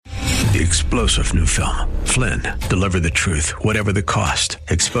the explosive new film, Flynn, Deliver the Truth, Whatever the Cost,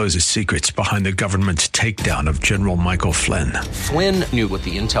 exposes secrets behind the government's takedown of General Michael Flynn. Flynn knew what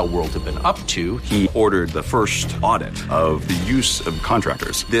the intel world had been up to. He ordered the first audit of the use of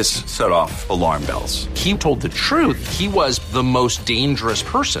contractors. This set off alarm bells. He told the truth. He was the most dangerous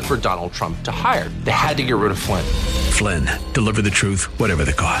person for Donald Trump to hire. They had to get rid of Flynn. Flynn, Deliver the Truth, Whatever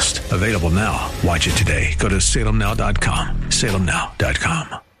the Cost. Available now. Watch it today. Go to salemnow.com.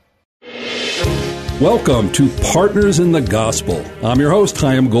 salemnow.com. Welcome to Partners in the Gospel. I'm your host,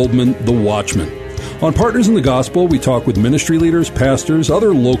 Chaim Goldman, the Watchman. On Partners in the Gospel, we talk with ministry leaders, pastors,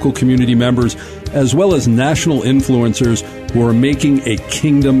 other local community members, as well as national influencers who are making a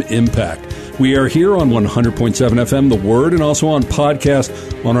kingdom impact. We are here on 100.7 FM, The Word, and also on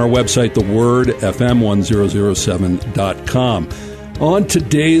podcast on our website, thewordfm1007.com. On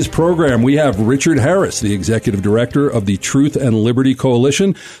today's program, we have Richard Harris, the Executive Director of the Truth and Liberty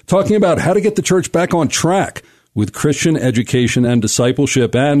Coalition, talking about how to get the church back on track with Christian education and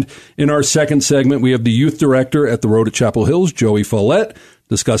discipleship. And in our second segment, we have the Youth Director at the Road at Chapel Hills, Joey Follett,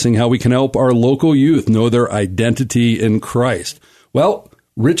 discussing how we can help our local youth know their identity in Christ. Well,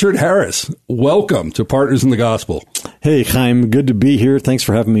 Richard Harris, welcome to Partners in the Gospel. Hey, Chaim, good to be here. Thanks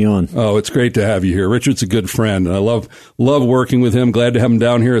for having me on. Oh, it's great to have you here. Richard's a good friend, and I love working with him. Glad to have him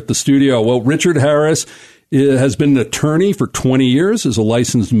down here at the studio. Well, Richard Harris has been an attorney for 20 years, is a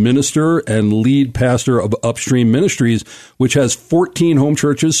licensed minister and lead pastor of Upstream Ministries, which has 14 home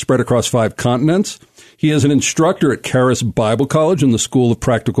churches spread across 5 continents. He is an instructor at Charis Bible College in the School of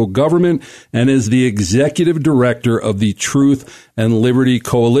Practical Government and is the executive director of the Truth and Liberty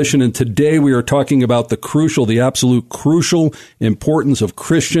Coalition. And today we are talking about the absolute crucial importance of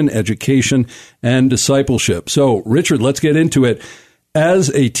Christian education and discipleship. So, Richard, let's get into it.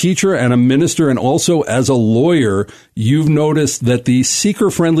 As a teacher and a minister and also as a lawyer, you've noticed that the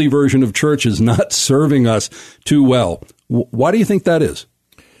seeker-friendly version of church is not serving us too well. Why do you think that is?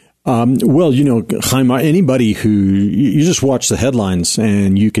 Well, Chaim, anybody you just watch the headlines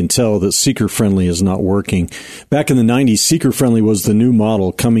and you can tell that seeker-friendly is not working. Back in the 90s, seeker-friendly was the new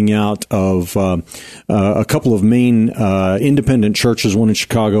model coming out of a couple of main independent churches, one in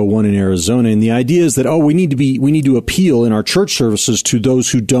Chicago, one in Arizona. And the idea is that, we need to appeal in our church services to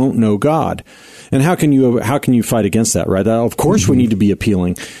those who don't know God. And how can you fight against that, right? Of course we need to be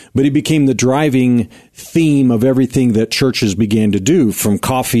appealing, but it became the driving theme of everything that churches began to do, from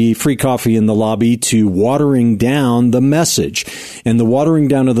free coffee in the lobby to watering down the message. And the watering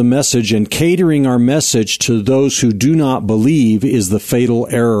down of the message and catering our message to those who do not believe is the fatal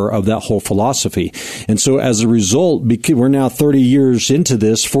error of that whole philosophy. And so as a result, we're now 40 years into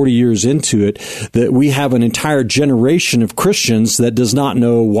it, that we have an entire generation of Christians that does not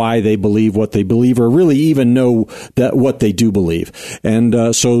know why they believe what they believe, or really even know that what they do believe.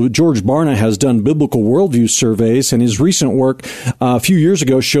 And so George Barna has done biblical worldview surveys, and his recent work a few years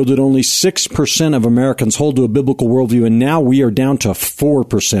ago showed that only 6% of Americans hold to a biblical worldview, and now we are down to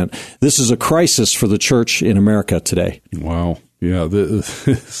 4%. This is a crisis for the church in America today. Wow. Yeah,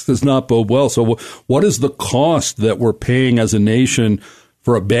 this does not bode well. So what is the cost that we're paying as a nation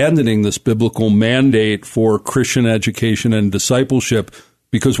for abandoning this biblical mandate for Christian education and discipleship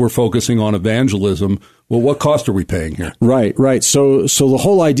because we're focusing on evangelism? Well, what cost are we paying here? Right. So the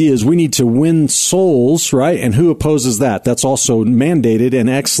whole idea is we need to win souls, right? And who opposes that? That's also mandated and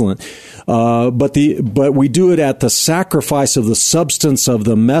excellent. But we do it at the sacrifice of the substance of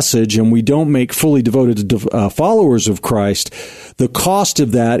the message, and we don't make fully devoted followers of Christ. The cost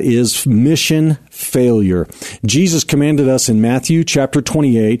of that is mission failure. Jesus commanded us in Matthew chapter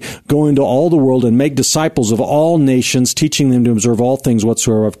 28, go into all the world and make disciples of all nations, teaching them to observe all things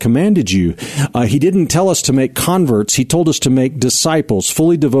whatsoever I've commanded you. He didn't tell us to make converts. He told us to make disciples,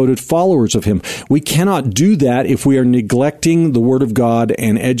 fully devoted followers of him. We cannot do that if we are neglecting the Word of God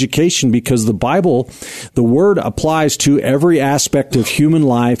and education, because the Bible, the Word, applies to every aspect of human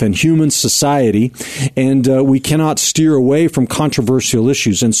life and human society, and we cannot steer away from controversial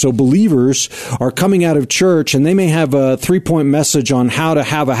issues. And so believers are coming out of church, and they may have a 3-point message on how to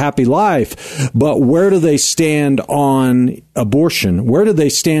have a happy life, but where do they stand on abortion? Where do they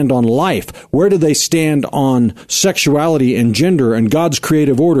stand on life? Where do they stand on sexuality and gender and God's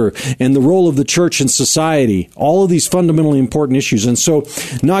creative order and the role of the church in society? All of these fundamentally important issues. And so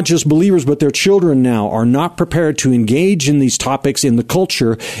not just believers, but their children now are not prepared to engage in these topics in the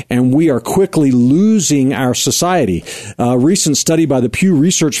culture, and we are quickly losing our society. A recent study by the Pew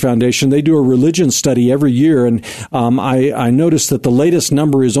Research Foundation, they do a religion study every year, and I noticed that the latest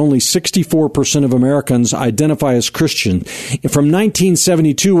number is only 64% of Americans identify as Christian. From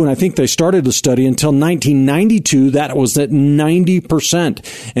 1972, when I think they started the study, until 1992, that was at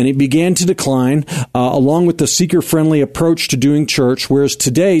 90%. And it began to decline, along with the seeker-friendly approach to doing church, whereas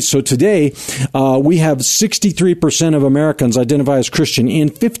today we have 63% of Americans identify as Christian. In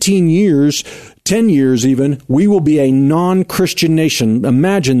 15 years, 10 years even, we will be a non-Christian nation.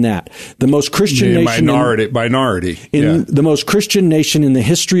 Imagine that. The most Christian nation... Minority. The most Christian nation in the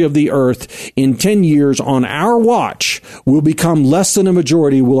history of the earth. In 10 years, on our watch, will become less than a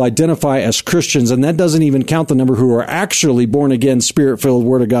majority will identify as Christians, and that doesn't even count the number who are actually born-again, Spirit-filled,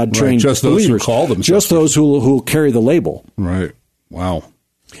 Word of God trained just believers. Those who call themselves. Just those who will carry the label. Right. Wow.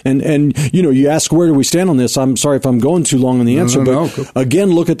 And you ask where do we stand on this? I'm sorry if I'm going too long on the answer, but again,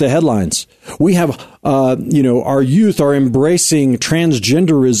 look at the headlines. We have, our youth are embracing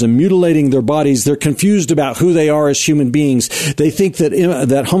transgenderism, mutilating their bodies. They're confused about who they are as human beings. They think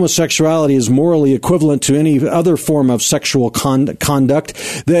that homosexuality is morally equivalent to any other form of sexual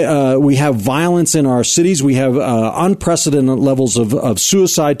conduct. We have violence in our cities. We have unprecedented levels of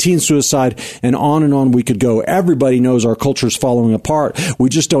suicide, teen suicide, and on we could go. Everybody knows our culture is falling apart. We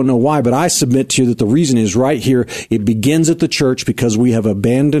just don't know why, but I submit to you that the reason is right here. It begins at the church because we have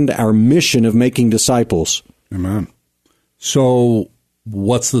abandoned our mission of making disciples. Amen. So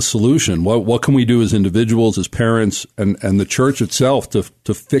what's the solution? What can we do as individuals, as parents, and the church itself to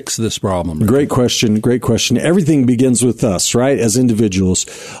fix this problem? Great question. Everything begins with us, right, as individuals.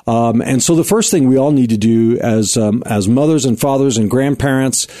 And so the first thing we all need to do as mothers and fathers and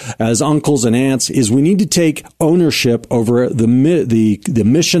grandparents, as uncles and aunts, is we need to take ownership over the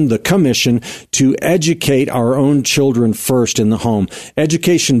mission, the commission to educate our own children first in the home.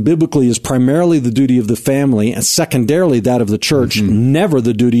 Education biblically is primarily the duty of the family and secondarily that of the church. Never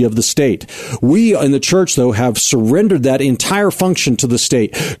the duty of the state. We in the church, though, have surrendered that entire function to the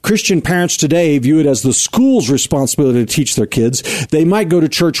state. Christian parents today view it as the school's responsibility to teach their kids. They might go to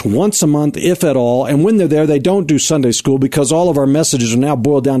church once a month, if at all, and when they're there, they don't do Sunday school because all of our messages are now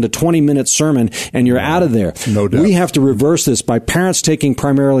boiled down to 20-minute sermon, and you're out of there. No doubt. We have to reverse this by parents taking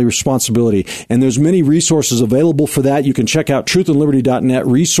primarily responsibility, and there's many resources available for that. You can check out truthandliberty.net,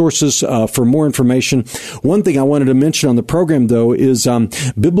 resources for more information. One thing I wanted to mention on the program, though, is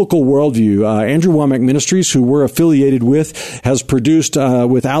Biblical Worldview. Andrew Womack Ministries, who we're affiliated with, has produced,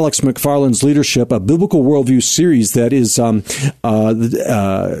 with Alex McFarland's leadership, a Biblical Worldview series that is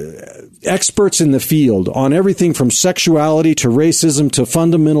experts in the field on everything from sexuality to racism to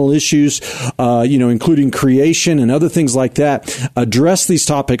fundamental issues, including creation and other things like that, address these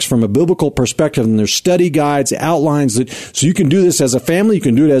topics from a biblical perspective. And there's study guides, outlines so you can do this as a family, you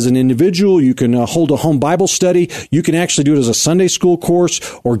can do it as an individual, you can hold a home Bible study, you can actually do it as a Sunday school course,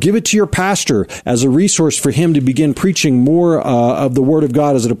 or give it to your pastor as a resource for him to begin preaching more of the Word of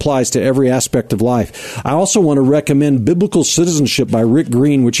God as it applies to every aspect of life. I also want to recommend Biblical Citizenship by Rick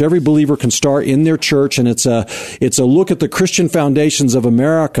Green, which every believer can start in their church, and it's a look at the Christian foundations of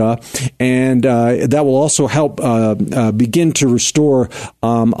America, and that will also help begin to restore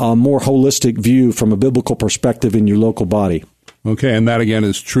a more holistic view from a biblical perspective in your local body. Okay, and that again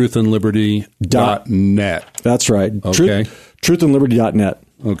is truthandliberty.net. That's right. Okay. Truthandliberty.net.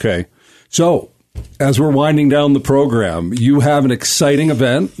 Okay. So, as we're winding down the program, you have an exciting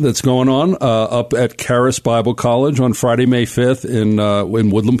event that's going on up at Charis Bible College on Friday, May 5th in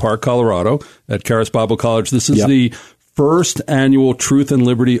Woodland Park, Colorado, at Charis Bible College. This is the first annual Truth and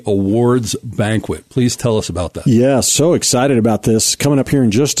Liberty Awards banquet. Please tell us about that. Yeah, so excited about this. Coming up here in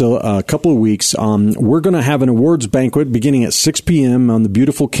just a couple of weeks, we're going to have an awards banquet beginning at 6 p.m. on the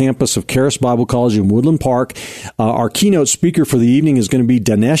beautiful campus of Charis Bible College in Woodland Park. Our keynote speaker for the evening is going to be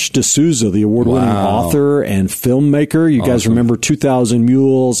Dinesh D'Souza, the award-winning author and filmmaker. You guys remember 2,000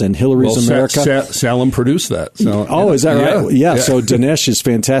 Mules and Hillary's America? Salem produced that. So, is that right? Yeah, so Dinesh is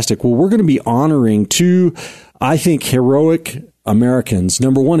fantastic. Well, we're going to be honoring two, I think, heroic Americans.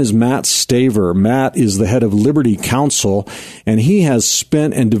 Number one is Matt Staver. Matt is the head of Liberty Counsel, and he has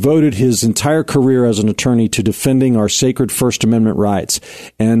spent and devoted his entire career as an attorney to defending our sacred First Amendment rights.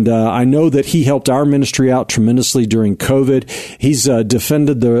 And I know that he helped our ministry out tremendously during COVID. He's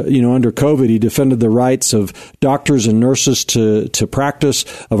defended under COVID, he defended the rights of doctors and nurses to practice,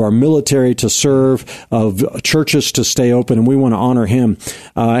 of our military to serve, of churches to stay open, and we want to honor him.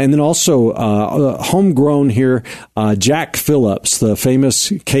 And then also homegrown here, Jack Phillip. Phillips, the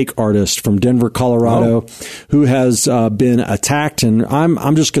famous cake artist from Denver, Colorado, who has been attacked, and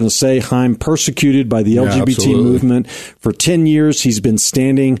I'm just going to say, Chaim, persecuted by the LGBT movement for 10 years. He's been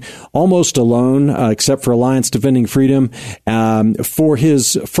standing almost alone, except for Alliance Defending Freedom, for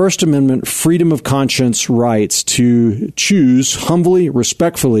his First Amendment freedom of conscience rights to choose humbly,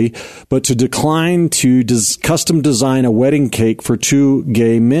 respectfully, but to decline to custom design a wedding cake for two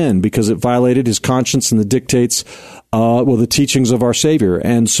gay men because it violated his conscience and the dictates, the teachings of our Savior.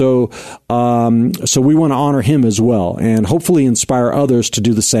 And so we want to honor him as well and hopefully inspire others to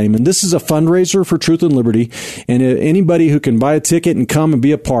do the same. And this is a fundraiser for Truth and Liberty. And anybody who can buy a ticket and come and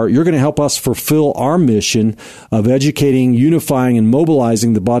be a part, you're going to help us fulfill our mission of educating, unifying, and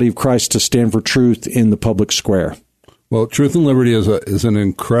mobilizing the body of Christ to stand for truth in the public square. Well, Truth and Liberty is an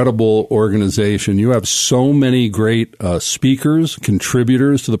incredible organization. You have so many great speakers,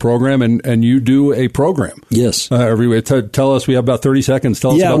 contributors to the program, and you do a program. Yes. Every week. Tell us, we have about 30 seconds.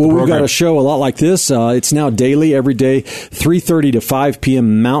 Tell us about the program. We've got a show a lot like this. It's now daily, every day, 3:30 to 5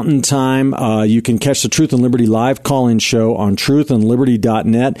 p.m. Mountain Time. You can catch the Truth and Liberty live call-in show on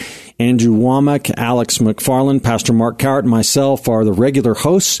truthandliberty.net. Andrew Womack, Alex McFarland, Pastor Mark Cowart, and myself are the regular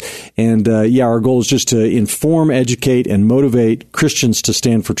hosts. And our goal is just to inform, educate, and motivate Christians to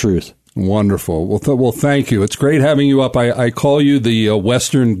stand for truth. Wonderful. Well, thank you. It's great having you up. I call you the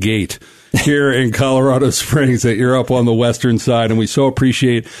Western Gate here in Colorado Springs, that you're up on the western side, and we so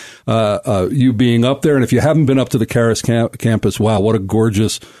appreciate you being up there. And if you haven't been up to the Charis campus, wow, what a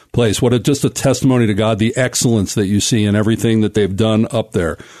gorgeous place. Just a testimony to God, the excellence that you see in everything that they've done up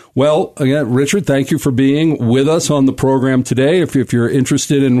there. Well, again, Richard, thank you for being with us on the program today. If you're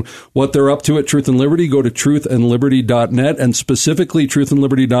interested in what they're up to at Truth and Liberty, go to truthandliberty.net, and specifically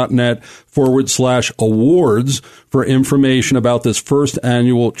truthandliberty.net/awards for information about this first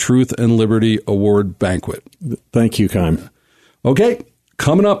annual Truth and Liberty Award Banquet. Thank you, Chaim. Okay.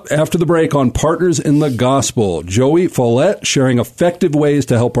 Coming up after the break on Partners in the Gospel, Joey Follett sharing effective ways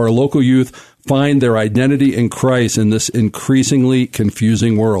to help our local youth find their identity in Christ in this increasingly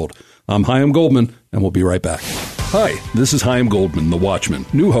confusing world. I'm Chaim Goldman, and we'll be right back. Hi, this is Chaim Goldman, the Watchman,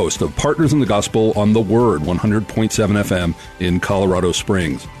 new host of Partners in the Gospel on The Word, 100.7 FM in Colorado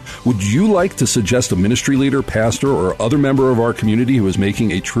Springs. Would you like to suggest a ministry leader, pastor, or other member of our community who is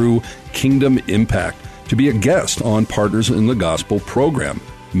making a true kingdom impact to be a guest on Partners in the Gospel program?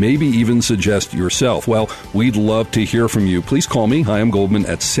 Maybe even suggest yourself. Well, we'd love to hear from you. Please call me, Chaim Goldman,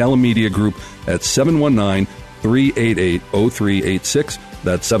 at Salem Media Group at 719-388-0386.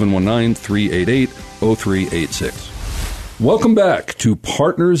 That's 719-388-0386. Welcome back to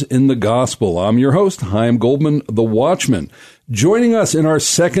Partners in the Gospel. I'm your host, Chaim Goldman, the Watchman. Joining us in our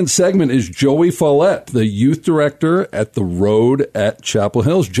second segment is Joey Follett, the youth director at The Road at Chapel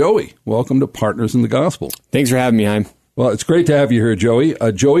Hills. Joey, welcome to Partners in the Gospel. Thanks for having me, Chaim. Well, it's great to have you here, Joey.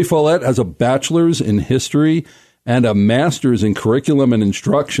 Joey Follett has a bachelor's in history and a master's in curriculum and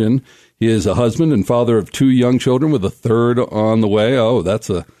instruction. He is a husband and father of 2 young children with a third on the way. Oh,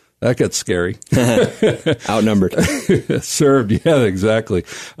 that gets scary. Outnumbered. Served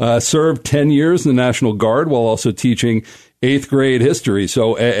 10 years in the National Guard while also teaching 8th grade history.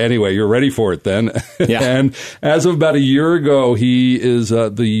 So anyway, you're ready for it then. Yeah. And as of about a year ago, he is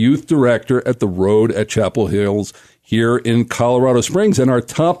the youth director at The Road at Chapel Hills here in Colorado Springs. And our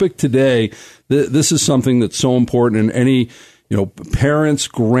topic today, this is something that's so important, and any, parents,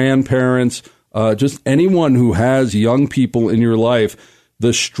 grandparents, just anyone who has young people in your life,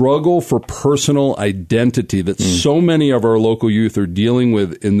 the struggle for personal identity that so many of our local youth are dealing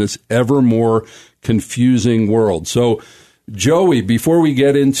with in this ever more confusing world. So, Joey, before we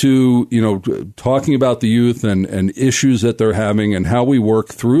get into, talking about the youth and issues that they're having and how we work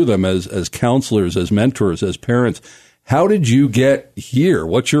through them as counselors, as mentors, as parents, how did you get here?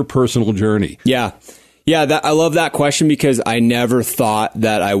 What's your personal journey? Yeah, I love that question because I never thought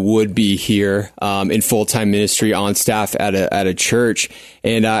that I would be here in full-time ministry on staff at a church.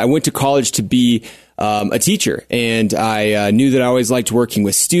 And I went to college to be a teacher, and I knew that I always liked working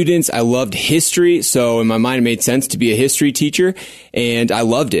with students. I loved history, so in my mind it made sense to be a history teacher, and I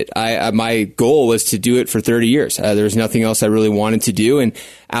loved it. My goal was to do it for 30 years. There was nothing else I really wanted to do, and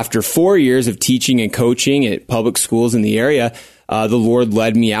after 4 years of teaching and coaching at public schools in the area, the Lord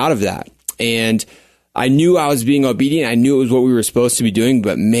led me out of that. And I knew I was being obedient. I knew it was what we were supposed to be doing,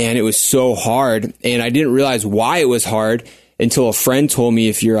 but man, it was so hard, and I didn't realize why it was hard until a friend told me,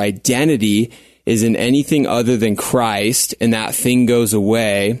 if your identity is in anything other than Christ and that thing goes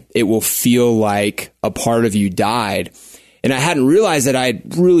away, it will feel like a part of you died. And I hadn't realized that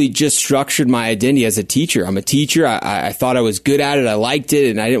I'd really just structured my identity as a teacher. I'm a teacher. I thought I was good at it. I liked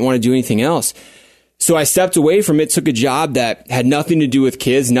it, and I didn't want to do anything else. So I stepped away from it, took a job that had nothing to do with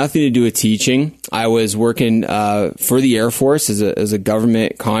kids, nothing to do with teaching. I was working for the Air Force as a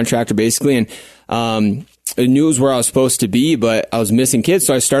government contractor, basically, and I knew it was where I was supposed to be, but I was missing kids.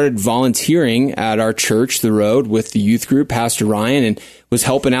 So I started volunteering at our church, The Road, with the youth group, Pastor Ryan, and was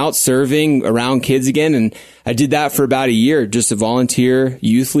helping out, serving around kids again. And I did that for about a year, just a volunteer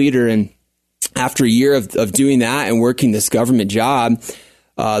youth leader. And after a year of doing that and working this government job,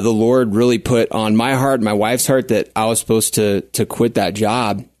 the Lord really put on my heart, my wife's heart, that I was supposed to quit that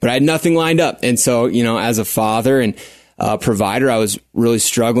job, but I had nothing lined up. And so, as a father and provider, I was really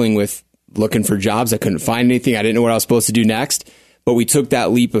struggling with looking for jobs. I couldn't find anything. I didn't know what I was supposed to do next, but we took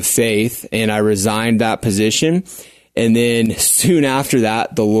that leap of faith and I resigned that position. And then soon after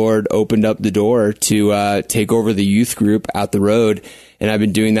that, the Lord opened up the door to take over the youth group at The Road. And I've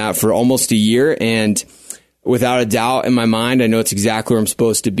been doing that for almost a year. And without a doubt in my mind, I know it's exactly where I'm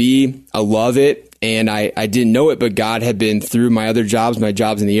supposed to be. I love it. And I didn't know it, but God had been through my other jobs, my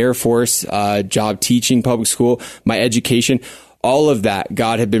jobs in the Air Force, job teaching, public school, my education, all of that.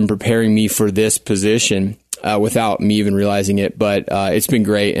 God had been preparing me for this position without me even realizing it. But it's been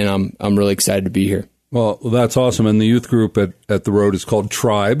great, and I'm really excited to be here. Well, that's awesome. And the youth group at The Road is called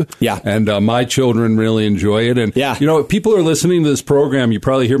Tribe. Yeah. And my children really enjoy it. And, if people are listening to this program, you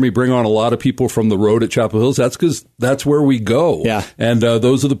probably hear me bring on a lot of people from The Road at Chapel Hills. That's because that's where we go. Yeah. And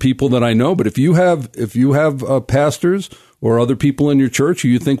those are the people that I know. But if you have pastors or other people in your church who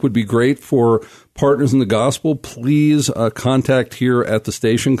you think would be great for partners in the gospel, please contact here at the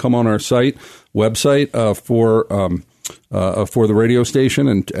station. Come on our website for the radio station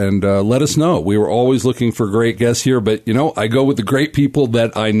and let us know. We were always looking for great guests here, but I go with the great people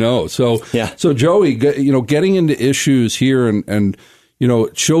that I know. So So Joey, getting into issues here and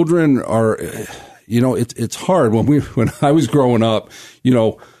children are, it's hard when I was growing up,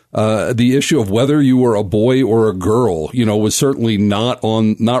 the issue of whether you were a boy or a girl, was certainly not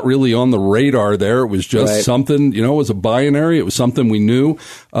really on the radar there. It was just something, it was a binary. It was something we knew.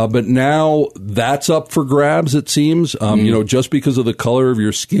 But now that's up for grabs, it seems. Just because of the color of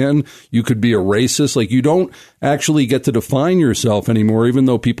your skin, you could be a racist. Like, you don't actually get to define yourself anymore, even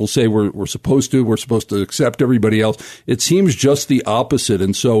though people say we're supposed to accept everybody else. It seems just the opposite.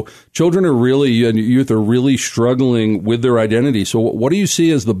 And so children and youth are really struggling with their identity. So what do you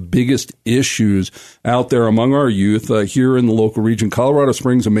see as the biggest issues out there among our youth here in the local region? Colorado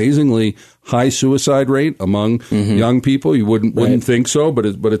Springs, amazingly high suicide rate among young people. You wouldn't think so, but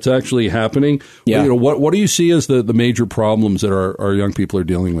it's actually happening. Yeah. What do you see as the major problems that our young people are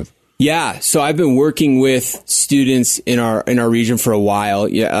dealing with? Yeah, so I've been working with students in our region for a while.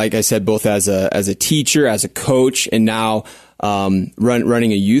 Yeah, like I said, both as a teacher, as a coach, and now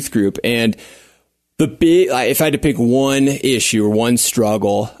running a youth group. And if I had to pick one issue or one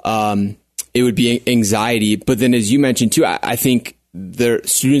struggle, it would be anxiety. But then, as you mentioned too, I think the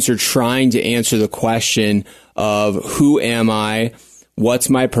students are trying to answer the question of who am I? What's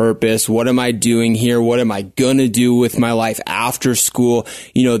my purpose? What am I doing here? What am I going to do with my life after school?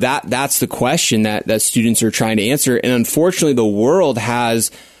 That's the question that students are trying to answer. And unfortunately, the world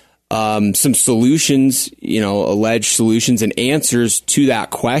has some solutions, alleged solutions and answers to that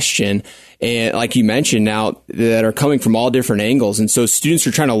question. And like you mentioned now, that are coming from all different angles. And so students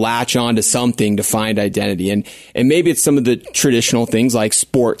are trying to latch on to something to find identity. And maybe it's some of the traditional things like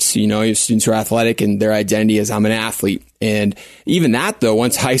sports. You have students who are athletic and their identity is I'm an athlete. And even that, though,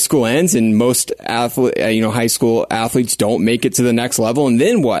 once high school ends and most high school athletes don't make it to the next level, and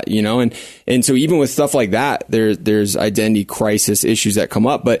then what, and so even with stuff like that, there's identity crisis issues that come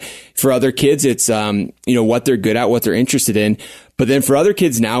up. But for other kids, it's, what they're good at, what they're interested in. But then for other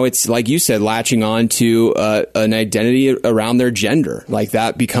kids now, it's like you said, latching on to an identity around their gender. Like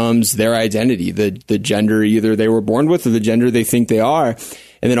that becomes their identity, the gender either they were born with or the gender they think they are.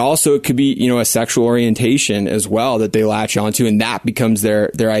 And then also it could be, a sexual orientation as well that they latch onto, and that becomes their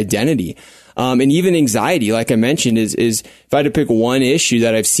identity. And even anxiety, like I mentioned, is if I had to pick one issue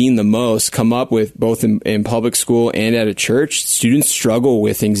that I've seen the most come up with both in public school and at a church, students struggle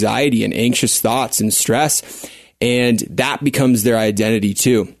with anxiety and anxious thoughts and stress. And that becomes their identity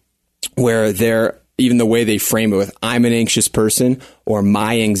too, where even the way they frame it with I'm an anxious person or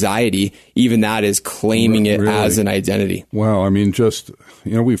my anxiety, even that is claiming it as an identity. Wow. I mean,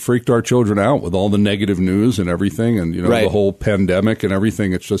 we freaked our children out with all the negative news and everything and, the whole pandemic and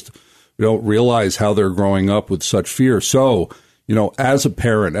everything. It's just, we don't realize how they're growing up with such fear. So, as a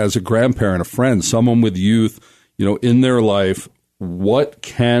parent, as a grandparent, a friend, someone with youth, in their life, what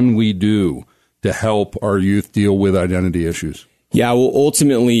can we do to help our youth deal with identity issues? Yeah, well,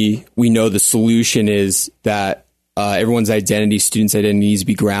 ultimately, we know the solution is that everyone's identity, students' identity needs to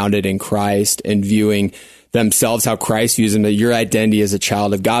be grounded in Christ and viewing themselves how Christ views them, that your identity as a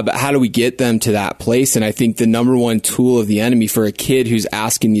child of God. But how do we get them to that place? And I think the number one tool of the enemy for a kid who's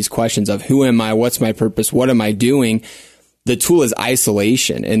asking these questions of who am I? What's my purpose? What am I doing? The tool is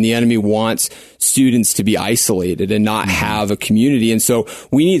isolation, and the enemy wants students to be isolated and not have a community. And so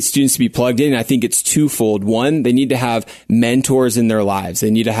we need students to be plugged in. I think it's twofold. One, they need to have mentors in their lives. They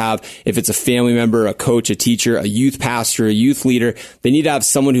need to have, if it's a family member, a coach, a teacher, a youth pastor, a youth leader, they need to have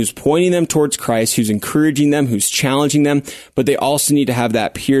someone who's pointing them towards Christ, who's encouraging them, who's challenging them. But they also need to have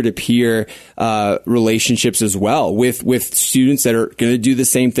that peer-to-peer relationships as well with students that are going to do the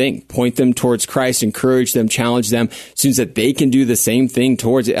same thing. Point them towards Christ, encourage them, challenge them. Students that they can do the same thing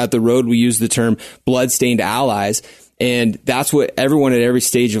towards it. At the Road, we use the term blood-stained allies. And that's what everyone at every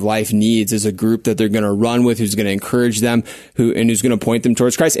stage of life needs, is a group that they're going to run with, who's going to encourage them, who's going to point them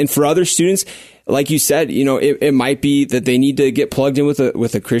towards Christ. And for other students, like you said, it might be that they need to get plugged in with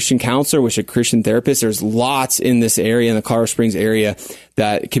a Christian counselor, with a Christian therapist. There's lots in this area, in the Colorado Springs area,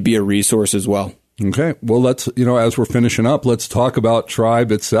 that could be a resource as well. Okay. Well, let's, as we're finishing up, let's talk about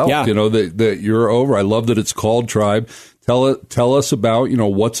Tribe itself, Yeah. That you're over. I love that it's called Tribe. Tell us about,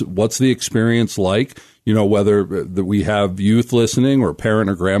 what's the experience like, whether that we have youth listening or a parent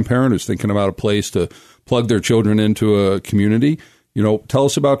or grandparent who's thinking about a place to plug their children into a community. Tell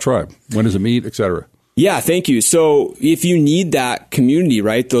us about Tribe. When does it meet, et cetera? Yeah, thank you. So if you need that community,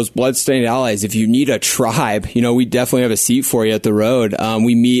 right, those bloodstained allies, if you need a tribe, we definitely have a seat for you at the Road.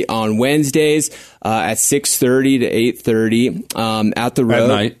 We meet on Wednesdays at 6:30 to 8:30 at the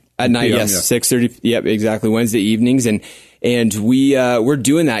Road. At night, PM, yes, yeah. 6:30. Yep, exactly. Wednesday evenings, and we're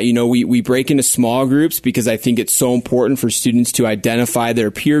doing that. We break into small groups because I think it's so important for students to identify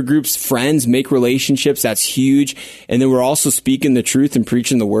their peer groups, friends, make relationships. That's huge. And then we're also speaking the truth and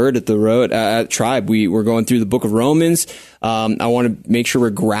preaching the word at the Road at Tribe. We're going through the book of Romans. I want to make sure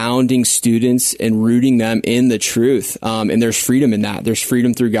we're grounding students and rooting them in the truth. And there's freedom in that. There's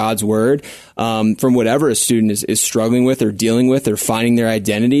freedom through God's word. From whatever a student is struggling with or dealing with or finding their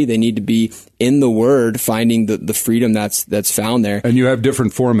identity, they need to be in the word, finding the freedom that's found there. And you have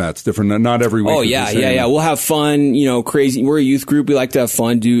different formats, not every week. Oh, yeah. We'll have fun, crazy. We're a youth group. We like to have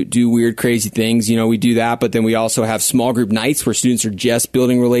fun, do weird, crazy things. We do that. But then we also have small group nights where students are just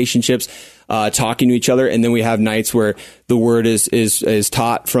building relationships, talking to each other. And then we have nights where the word is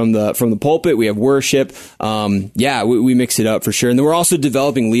taught from the pulpit. We have worship. We mix it up for sure. And then we're also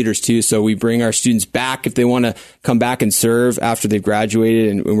developing leaders too. So we bring our students back if they want to come back and serve after they've graduated,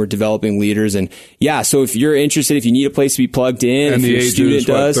 and we're developing leaders. And so if you're interested, if you need a place to be plugged in, and if the your student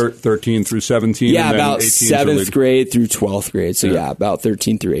does, 13 through 17. Yeah, and about 7th grade through 12th grade. So about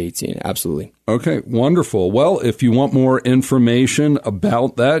 13 through 18. Absolutely. Okay, wonderful. Well, if you want more information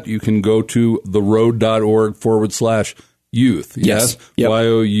about that, you can go to theroad.org/youth. Yes? Yep.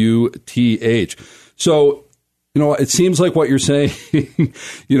 YOUTH. So, it seems like what you're saying, and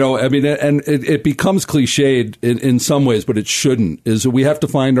it becomes cliched in some ways, but it shouldn't, is that we have to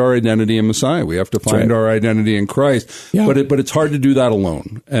find our identity in Messiah. We have to find our identity in Christ. Yeah. But it's hard to do that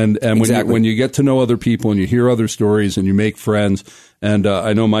alone. And exactly. when you get to know other people and you hear other stories and you make friends, and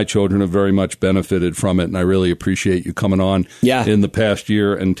I know my children have very much benefited from it, and I really appreciate you coming on in the past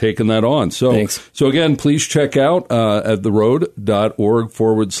year and taking that on. So, Thanks. So again, please check out at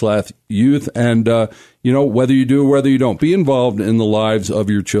theroad.org/youth, and whether you do or whether you don't, be involved in the lives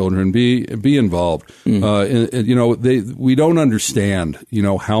of your children. Be involved. Mm-hmm. We don't understand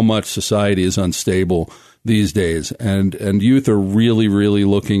how much society is unstable these days, and youth are really, really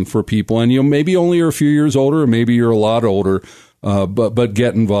looking for people. And maybe only you're a few years older, or maybe you're a lot older. But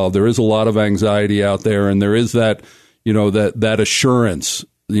get involved. There is a lot of anxiety out there, and there is that, that assurance,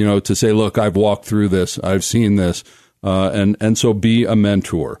 to say, look, I've walked through this, I've seen this, and so be a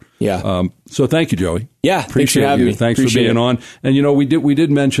mentor. Yeah. So thank you, Joey. Yeah. Appreciate thanks for having you. me. Thanks Appreciate for being it. on. And we did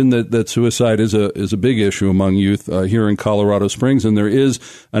mention that suicide is a big issue among youth here in Colorado Springs, and there is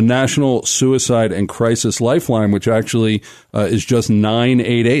a national suicide and crisis lifeline, which actually is just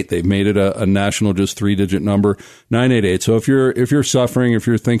 988. They've made it a national, just 3-digit number, 988. So if you're suffering, if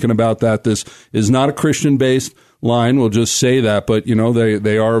you're thinking about that, this is not a Christian-based line. We'll just say that, but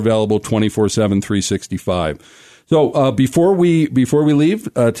they are available 24/7, 365. So before we leave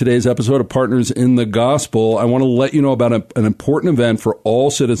today's episode of Partners in the Gospel, I want to let you know about an important event for all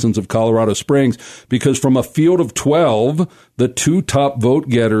citizens of Colorado Springs, because from a field of 12, the 2 top vote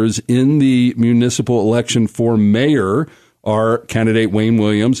getters in the municipal election for mayor are candidate Wayne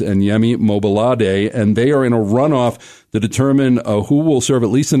Williams and Yemi Mobolade, and they are in a runoff to determine who will serve at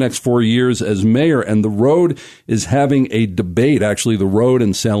least the next 4 years as mayor. And the Road is having a debate. Actually, the Road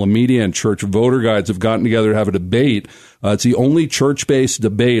and Salem Media and church voter guides have gotten together to have a debate. It's the only church-based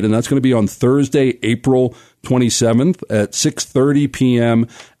debate, and that's going to be on Thursday, April 27th at 6:30 p.m.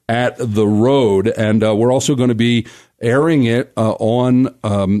 at the Road. And we're also going to be airing it on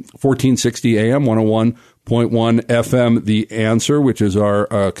 1460 AM, 101.1 FM, The Answer, which is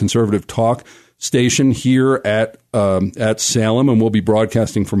our conservative talk station here at Salem, and we'll be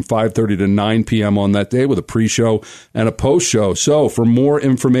broadcasting from 5:30 to 9 p.m. on that day with a pre-show and a post-show. So for more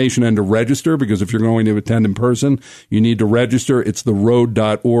information and to register, because if you're going to attend in person, you need to register. It's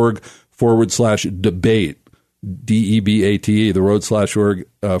theroad.org/debate, DEBATE,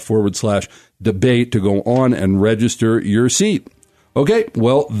 theroad.org/debate to go on and register your seat. Okay,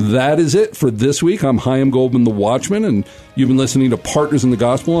 well, that is it for this week. I'm Chaim Goldman, the Watchman, and you've been listening to Partners in the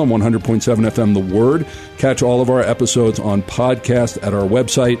Gospel on 100.7 FM, The Word. Catch all of our episodes on podcast at our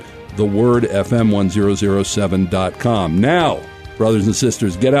website, thewordfm1007.com. Now, brothers and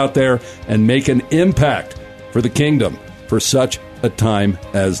sisters, get out there and make an impact for the kingdom for such a time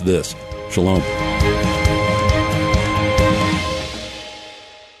as this. Shalom.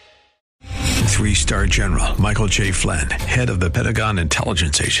 Three-star General Michael J. Flynn, head of the Pentagon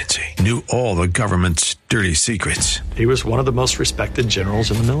Intelligence Agency, knew all the government's dirty secrets. He was one of the most respected generals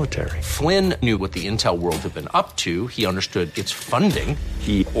in the military. Flynn knew what the intel world had been up to. He understood its funding.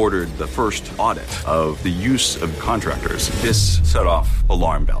 He ordered the first audit of the use of contractors. This set off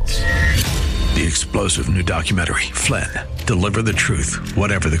alarm bells. The explosive new documentary, Flynn, Deliver the Truth,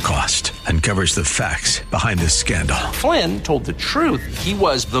 Whatever the Cost, uncovers the facts behind this scandal. Flynn told the truth. He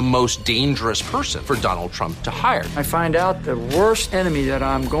was the most dangerous person for Donald Trump to hire. I find out the worst enemy that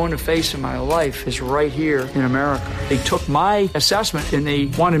I'm going to face in my life is right here in America. They took my assessment and they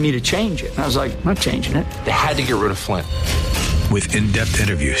wanted me to change it. And I was like, I'm not changing it. They had to get rid of Flynn. With in-depth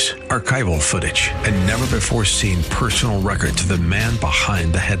interviews, archival footage, and never-before-seen personal records of the man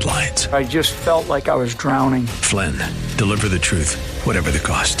behind the headlines. I just felt like I was drowning. Flynn, Deliver the Truth, Whatever the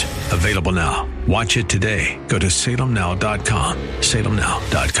Cost. Available now. Watch it today. Go to salemnow.com.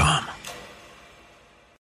 salemnow.com.